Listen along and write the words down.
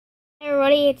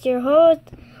everybody, it's your host,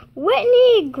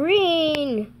 Whitney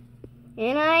Green,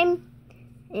 and I'm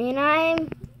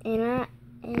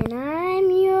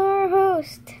your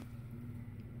host,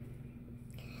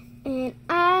 and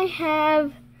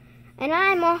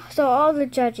I'm also all the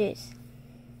judges.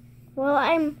 Well,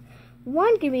 I'm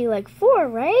one could be like 4,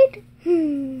 right?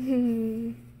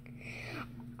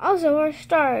 Also, our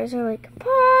stars are like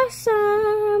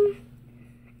possum,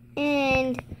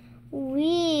 and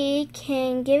we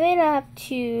can give it up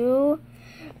to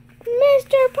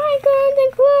Mr. Pinecones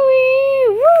and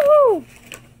Chloe. Woohoo!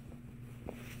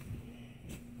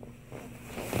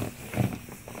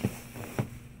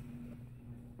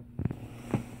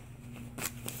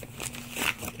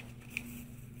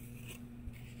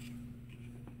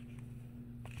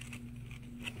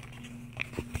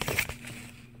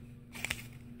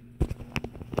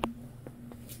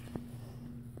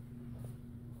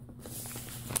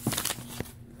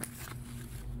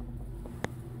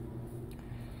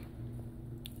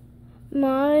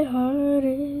 My heart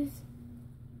is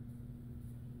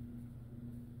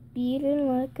beating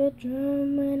like a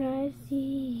drum when I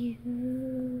see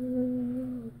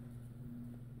you.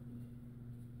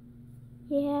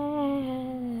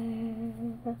 Yeah,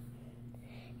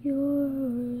 your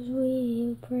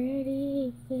sweet,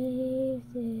 pretty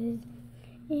faces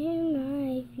in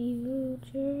my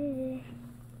future.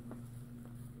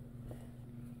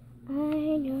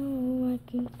 I know I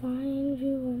can find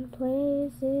you in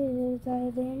places I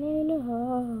didn't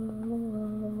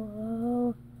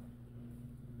know.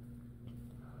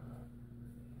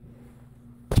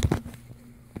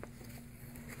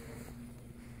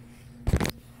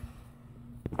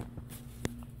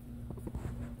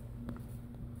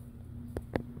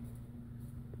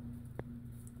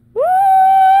 Woo!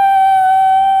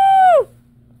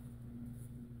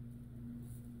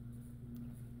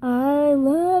 I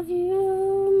love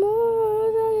you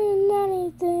more than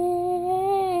anything.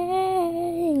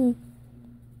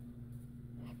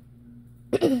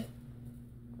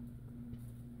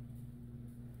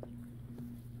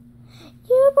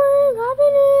 You bring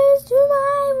happiness to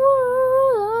my world.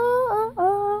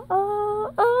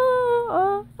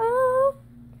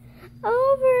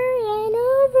 Over and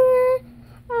over,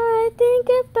 I think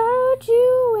about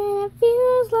you, and it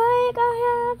feels like I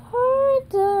have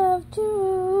heart of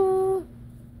two.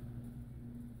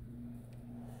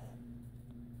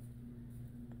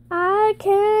 I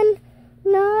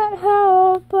cannot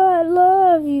help but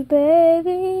love you,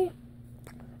 baby.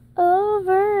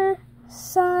 Over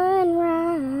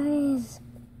sunrise,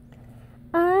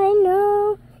 I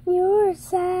know you're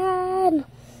sad.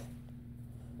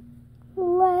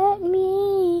 Let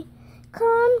me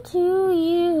come to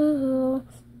you,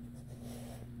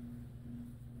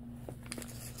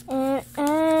 and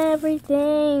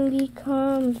everything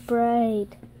becomes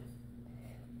bright.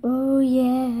 Oh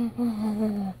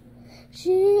yeah,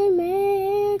 she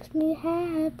makes me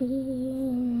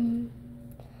happy.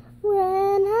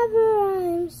 Whenever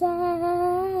I'm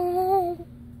sad,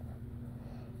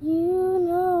 you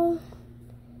know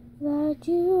that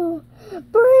you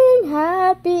bring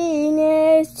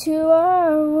happiness to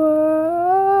our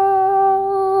world.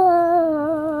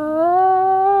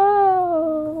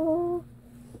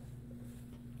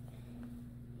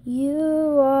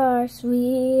 You are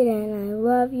sweet and I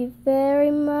love you very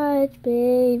much,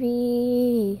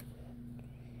 baby.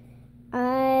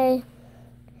 I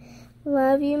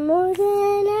love you more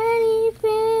than anything.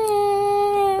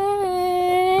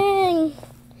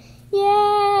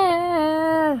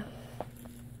 Yeah.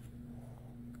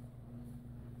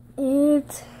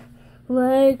 It's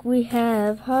like we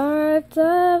have hearts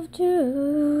of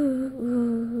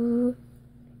two.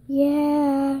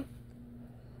 Yeah.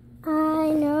 I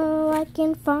know I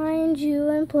can find you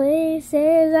in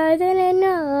places I didn't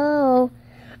know.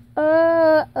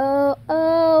 Oh, oh,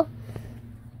 oh.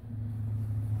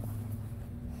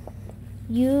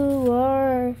 You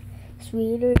are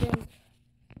sweeter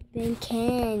than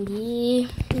candy.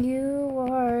 You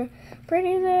are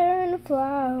prettier than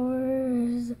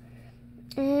flowers.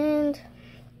 And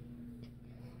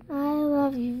I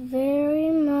love you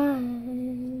very much.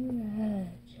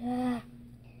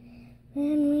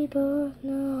 And we both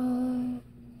know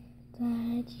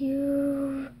that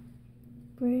you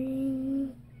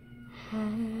bring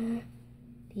happiness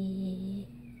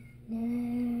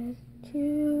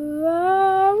to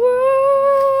our world.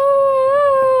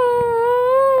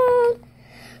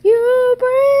 You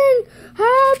bring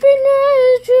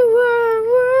happiness to our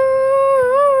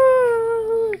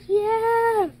world.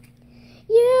 Yeah,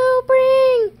 you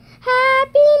bring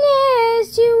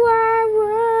happiness to our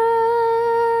world.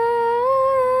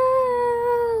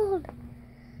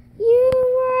 You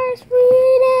are sweet.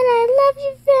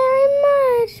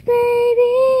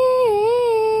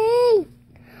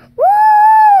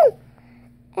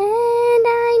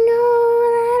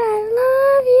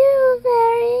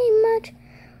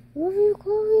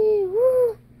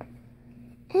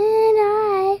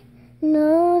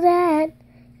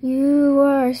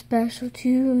 special to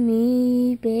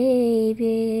me,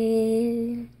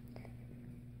 baby.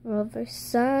 Over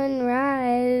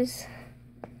sunrise,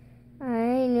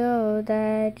 I know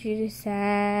that you're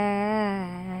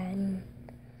sad.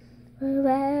 But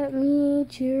let me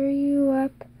cheer you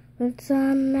up with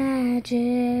some magic.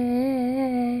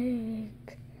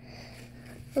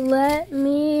 Let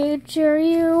me cheer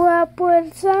you up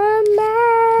with some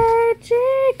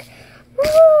magic.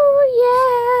 Ooh,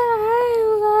 yeah,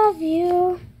 I love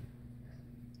you.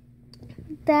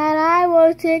 That I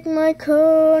will take my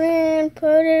coat and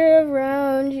put it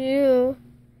around you.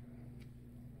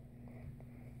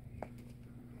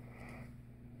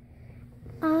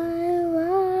 I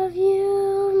love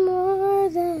you more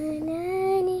than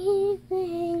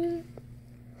anything.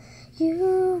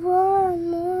 You are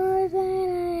more than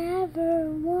I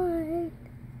ever want.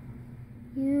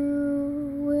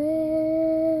 You wish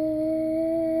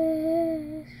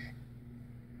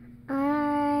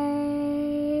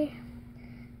I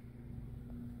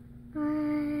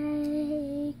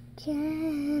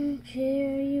can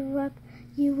cheer you up.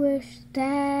 You wish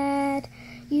that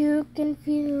you can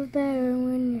feel better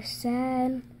when you're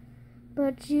sad,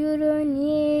 but you don't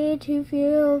need to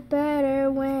feel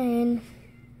better when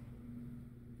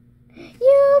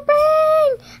you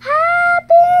bring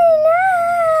happiness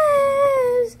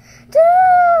to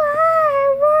our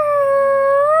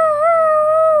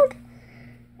world,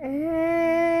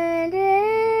 and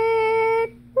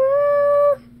it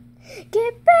will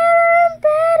get better and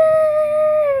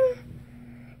better.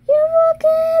 You will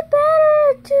get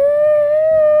better too.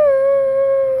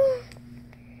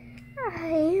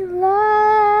 I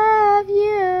love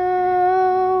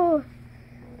you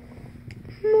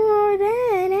more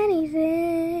than anything.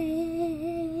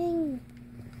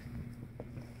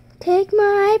 Take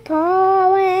my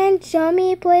paw and show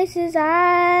me places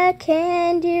I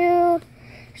can do.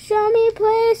 Show me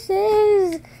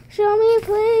places,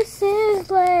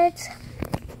 let's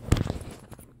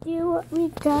do what we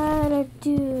gotta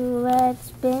do. Let's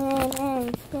spin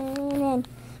and spin and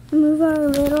move our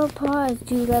little paws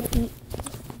to the beat.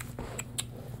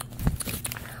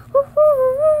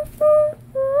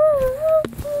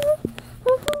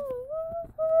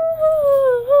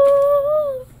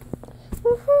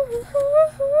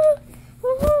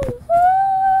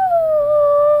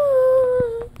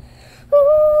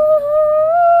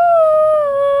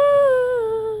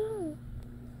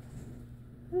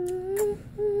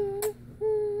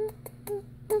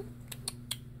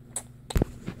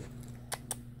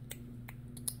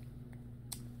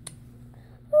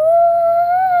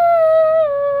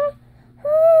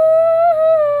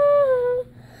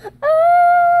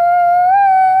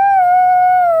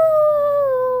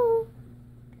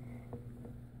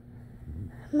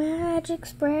 Magic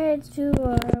spreads to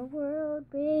our world,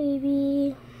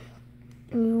 baby.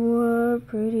 You are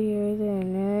prettier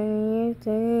than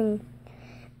anything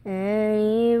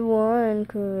anyone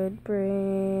could bring.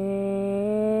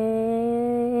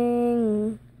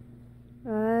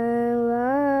 I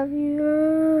love you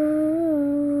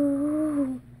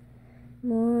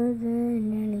more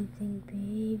than anything,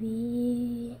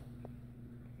 baby.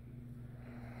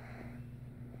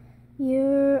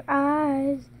 Your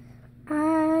eyes,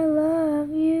 I love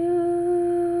you.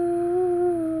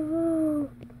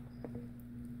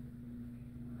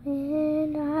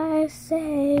 And I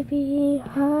say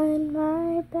behind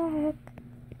my back,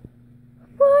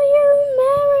 will you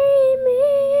marry me?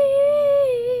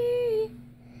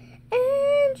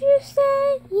 And you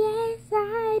say, yes,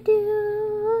 I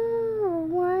do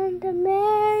want to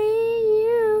marry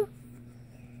you.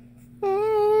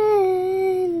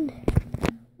 And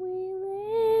we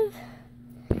live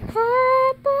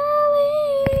happily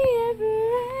ever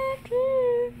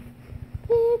after,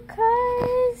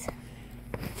 because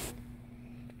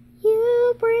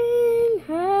you bring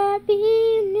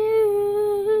happy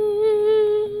news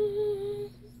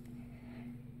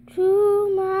to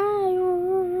my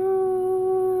world.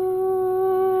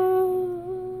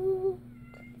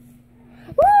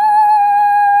 Woo!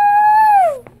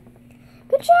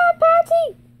 Good job, Patsy!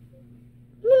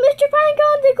 Mr.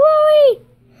 Pinecones and Chloe!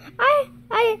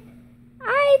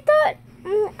 I thought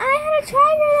I had a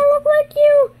tiger that looked like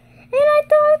you, and I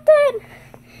thought that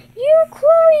you,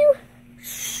 Chloe.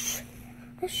 Shh,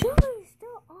 the show is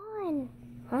still on,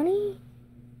 honey.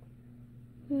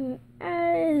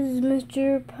 As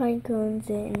Mr. Pinecones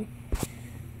and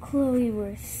Chloe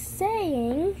were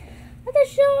saying, let the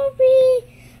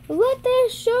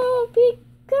show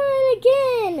begun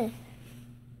again.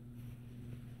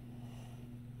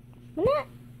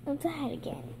 Let's try it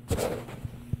again.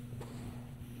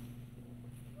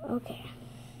 Okay.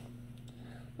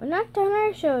 We're not done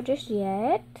our show just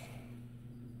yet.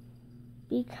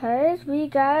 because we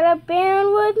got a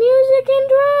band with music and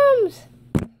drums.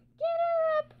 Give it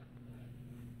up.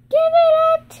 Give it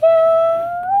up to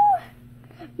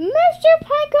Mr.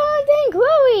 Pinecones and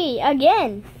Chloe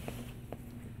again.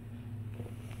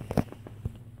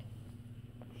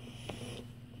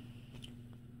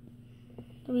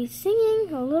 We'll be singing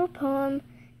a little poem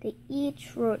they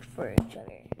each wrote for each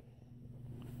other.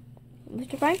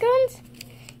 Mr. Pinecones,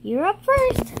 you're up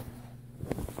first.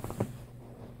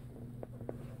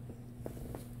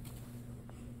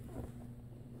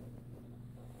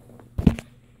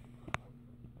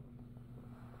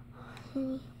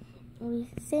 We'll be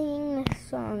singing the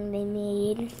song they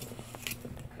made,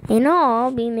 and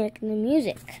I'll be making the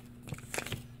music.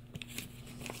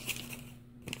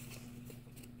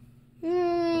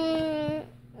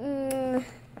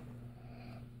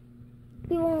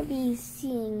 We won't be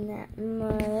seeing that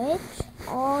much.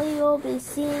 All you'll be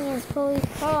seeing is Chloe's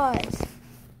paws.